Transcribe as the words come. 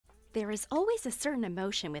There is always a certain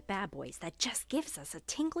emotion with bad boys that just gives us a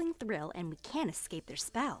tingling thrill and we can't escape their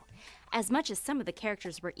spell. As much as some of the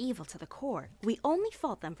characters were evil to the core, we only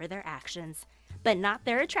fault them for their actions, but not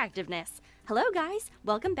their attractiveness. Hello guys,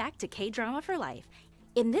 welcome back to K-Drama for Life.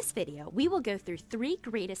 In this video, we will go through 3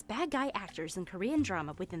 greatest bad guy actors in Korean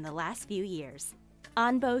drama within the last few years.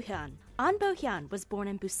 Ahn Bo Hyun. Ahn Bo Hyun was born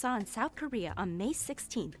in Busan, South Korea on May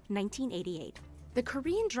 16, 1988. The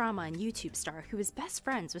Korean drama and YouTube star who is best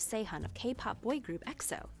friends with Sehun of K-pop boy group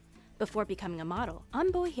EXO. Before becoming a model,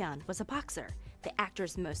 Ahn Bo Hyun was a boxer. The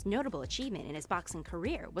actor's most notable achievement in his boxing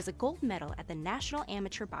career was a gold medal at the National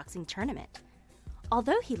Amateur Boxing Tournament.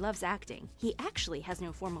 Although he loves acting, he actually has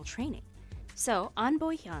no formal training. So, Ahn Bo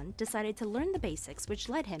Hyun decided to learn the basics, which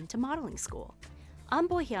led him to modeling school. Ahn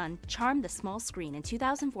Bo Hyun charmed the small screen in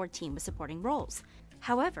 2014 with supporting roles.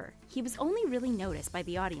 However, he was only really noticed by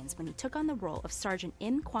the audience when he took on the role of Sergeant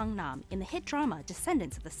Im Kwang-nam in the hit drama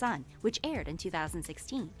Descendants of the Sun, which aired in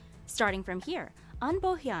 2016. Starting from here, Ahn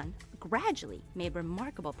Bo Hyun gradually made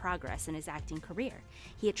remarkable progress in his acting career.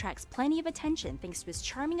 He attracts plenty of attention thanks to his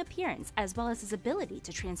charming appearance as well as his ability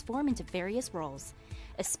to transform into various roles,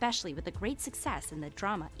 especially with the great success in the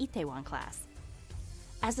drama Itaewon class.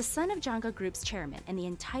 As the son of Jangga Group's chairman and the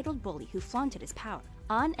entitled bully who flaunted his power,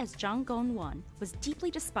 Ahn as Jang Gon-won was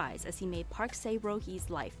deeply despised as he made Park Se-rohi's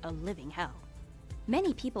life a living hell.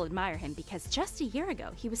 Many people admire him because just a year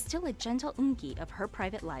ago he was still a gentle unki of her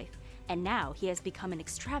private life, and now he has become an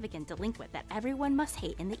extravagant delinquent that everyone must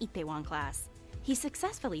hate in the Itaewon class. He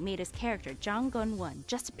successfully made his character Jang Gon-won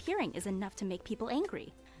just appearing is enough to make people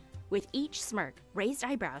angry. With each smirk, raised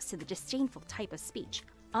eyebrows to the disdainful type of speech,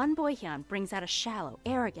 Ahn Bo Hyun brings out a shallow,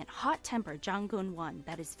 arrogant, hot-tempered Jang Gon-won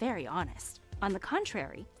that is very honest. On the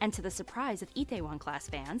contrary, and to the surprise of Itaewon class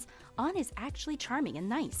fans, Ahn is actually charming and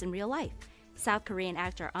nice in real life. South Korean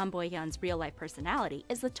actor Ahn Bo Hyun's real-life personality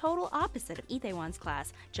is the total opposite of Itaewon's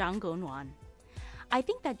class, Jang Gon-won. I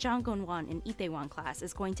think that Jang Gon-won in Itaewon class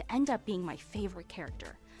is going to end up being my favorite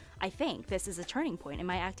character. I think this is a turning point in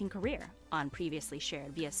my acting career, Ahn previously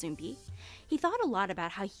shared via Soombi. He thought a lot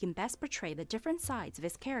about how he can best portray the different sides of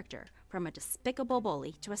his character, from a despicable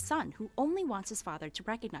bully to a son who only wants his father to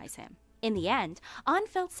recognize him. In the end, Ahn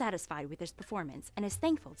felt satisfied with his performance and is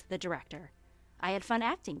thankful to the director. I had fun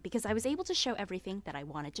acting because I was able to show everything that I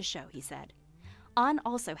wanted to show, he said. Ahn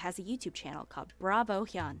also has a YouTube channel called Bravo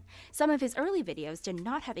Hyun. Some of his early videos did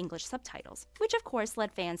not have English subtitles, which of course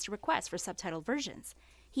led fans to request for subtitled versions.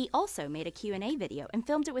 He also made a Q&A video and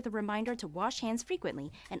filmed it with a reminder to wash hands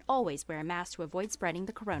frequently and always wear a mask to avoid spreading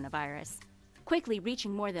the coronavirus. Quickly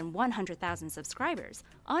reaching more than 100,000 subscribers,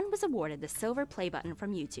 Ahn was awarded the silver play button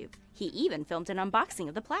from YouTube. He even filmed an unboxing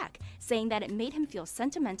of the plaque, saying that it made him feel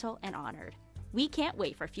sentimental and honored. We can't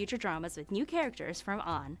wait for future dramas with new characters from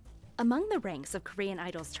Ahn. Among the ranks of Korean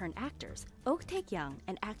idols turned actors, 옥택연,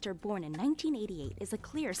 an actor born in 1988, is a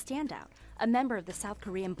clear standout. A member of the South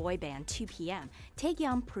Korean boy band 2PM,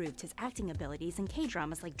 Taec-yeon proved his acting abilities in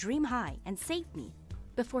K-dramas like Dream High and Save Me.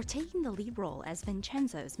 Before taking the lead role as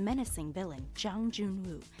Vincenzo's menacing villain, Jang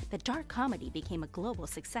Jun-woo, the dark comedy became a global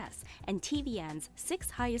success and TVN's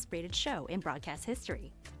 6th highest rated show in broadcast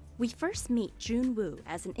history. We first meet Jun-woo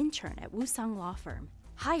as an intern at Woosung law firm,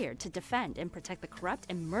 hired to defend and protect the corrupt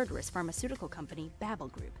and murderous pharmaceutical company Babel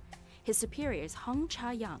Group. His superior is Hong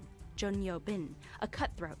Cha-young, Jun Yo-bin, a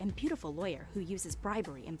cutthroat and beautiful lawyer who uses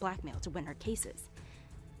bribery and blackmail to win her cases.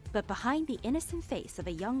 But behind the innocent face of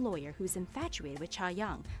a young lawyer who's infatuated with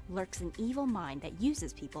Cha-young lurks an evil mind that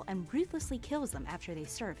uses people and ruthlessly kills them after they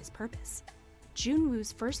serve his purpose.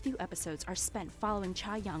 Jun-woo's first few episodes are spent following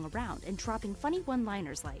Cha-young around and dropping funny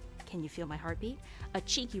one-liners like, "Can you feel my heartbeat?" a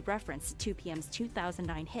cheeky reference to 2PM's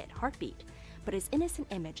 2009 hit Heartbeat. But his innocent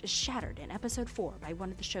image is shattered in episode 4 by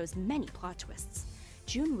one of the show's many plot twists.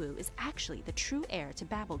 Jun-woo is actually the true heir to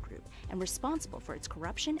Babel Group and responsible for its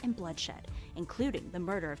corruption and bloodshed, including the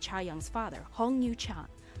murder of Cha-young's father, Hong Yoo-chan,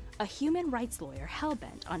 a human rights lawyer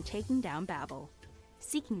hell-bent on taking down Babel.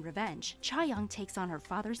 Seeking revenge, Cha-young takes on her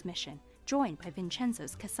father's mission, joined by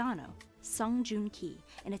Vincenzo's Cassano, Sung Joon-ki,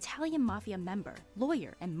 an Italian mafia member,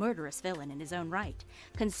 lawyer, and murderous villain in his own right.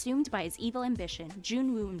 Consumed by his evil ambition,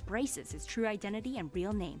 Jun-woo embraces his true identity and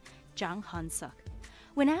real name, Jang Han-suk.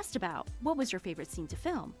 When asked about, what was your favorite scene to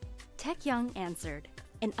film, Taec-yeon answered,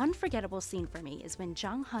 "An unforgettable scene for me is when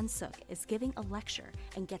Jang Han-suk is giving a lecture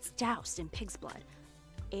and gets doused in pig's blood,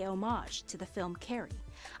 a homage to the film Carrie.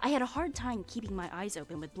 I had a hard time keeping my eyes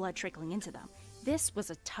open with blood trickling into them. This was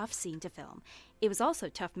a tough scene to film. It was also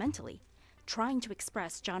tough mentally, trying to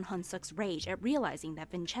express Jang Han-suk's rage at realizing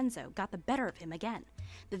that Vincenzo got the better of him again.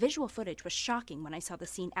 The visual footage was shocking when I saw the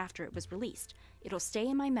scene after it was released. It'll stay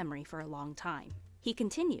in my memory for a long time." He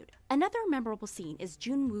continued, "Another memorable scene is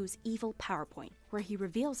Junwoo's evil PowerPoint, where he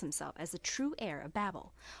reveals himself as the true heir of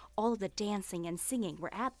Babel. All of the dancing and singing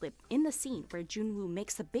were ad-libbed in the scene where Junwoo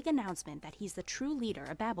makes the big announcement that he's the true leader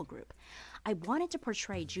of Babel Group. I wanted to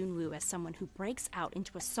portray Junwoo as someone who breaks out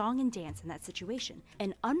into a song and dance in that situation,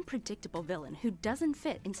 an unpredictable villain who doesn't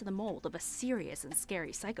fit into the mold of a serious and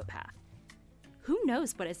scary psychopath." Who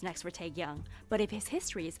knows what is next for Taec-yeon, but if his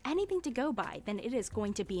history is anything to go by, then it is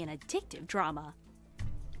going to be an addictive drama.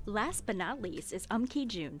 Last but not least is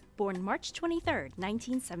Ki-joon. Born March 23,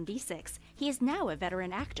 1976, he is now a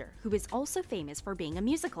veteran actor who is also famous for being a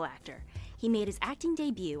musical actor. He made his acting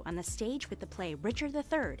debut on the stage with the play Richard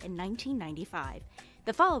III in 1995.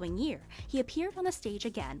 The following year, he appeared on the stage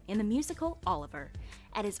again in the musical Oliver.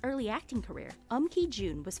 At his early acting career,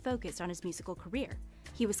 Ki-joon was focused on his musical career.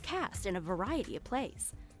 He was cast in a variety of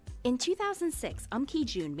plays. In 2006,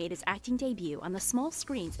 Ki-joon made his acting debut on the small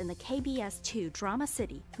screens in the KBS2 drama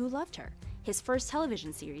City, Who Loved Her. His first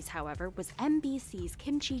television series, however, was MBC's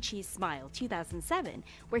Kimchi Cheese Smile 2007,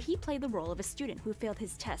 where he played the role of a student who failed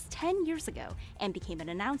his test 10 years ago and became an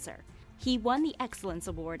announcer. He won the Excellence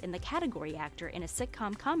Award in the category Actor in a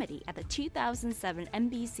Sitcom Comedy at the 2007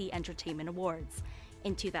 NBC Entertainment Awards.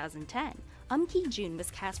 In 2010, Ki-joon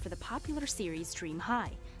was cast for the popular series Dream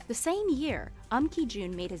High. The same year,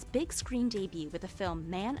 Ki-joon made his big screen debut with the film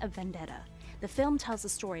Man of Vendetta. The film tells the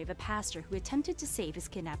story of a pastor who attempted to save his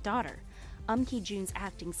kidnapped daughter. Ki-joon's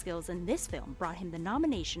acting skills in this film brought him the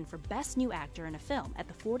nomination for Best New Actor in a Film at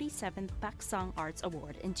the 47th Baeksang Arts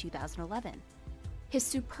Award in 2011. His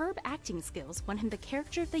superb acting skills won him the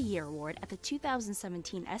Character of the Year award at the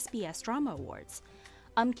 2017 SBS Drama Awards.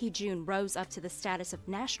 Ki-joon rose up to the status of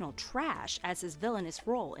national trash as his villainous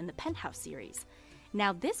role in the Penthouse series.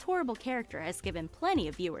 Now, this horrible character has given plenty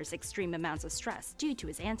of viewers extreme amounts of stress due to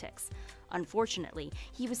his antics. Unfortunately,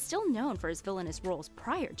 he was still known for his villainous roles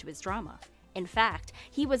prior to his drama. In fact,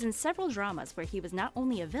 he was in several dramas where he was not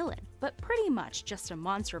only a villain, but pretty much just a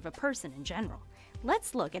monster of a person in general.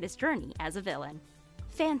 Let's look at his journey as a villain.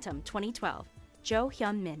 Phantom 2012, Jo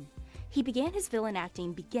Hyun-min. He began his villain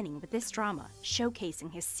acting beginning with this drama,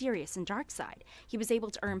 showcasing his serious and dark side. He was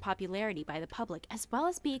able to earn popularity by the public as well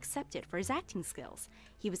as be accepted for his acting skills.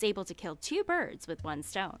 He was able to kill two birds with one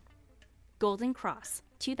stone. Golden Cross,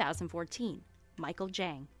 2014, Michael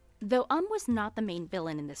Jang. Though was not the main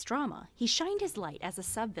villain in this drama, he shined his light as a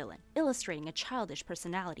sub-villain, illustrating a childish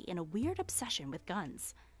personality and a weird obsession with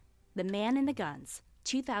guns. The Man in the Guns,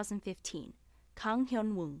 2015, Kang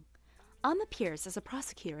Hyun-woong. Appears as a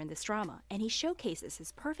prosecutor in this drama, and he showcases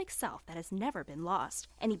his perfect self that has never been lost,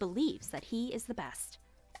 and he believes that he is the best.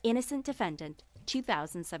 Innocent Defendant,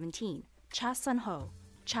 2017, Cha Sun-ho,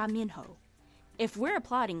 Cha Min-ho. If we're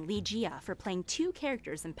applauding Lee Ji-ah for playing two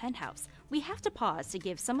characters in Penthouse, we have to pause to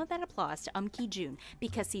give some of that applause to Ki-joon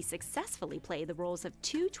because he successfully played the roles of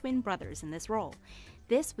two twin brothers in this role.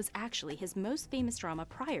 This was actually his most famous drama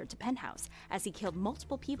prior to Penthouse, as he killed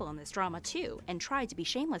multiple people in this drama too and tried to be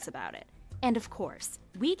shameless about it. And of course,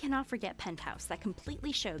 we cannot forget Penthouse that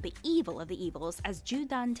completely showed the evil of the evils as Ju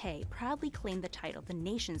Dan-tae proudly claimed the title the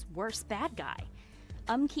nation's worst bad guy.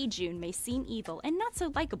 Ki-joon may seem evil and not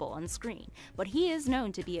so likable on screen, but he is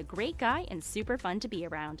known to be a great guy and super fun to be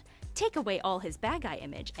around. Take away all his bad guy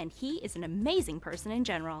image and he is an amazing person in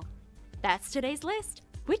general. That's today's list.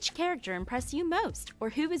 Which character impressed you most, or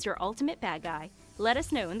who is your ultimate bad guy? Let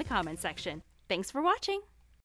us know in the comments section. Thanks for watching!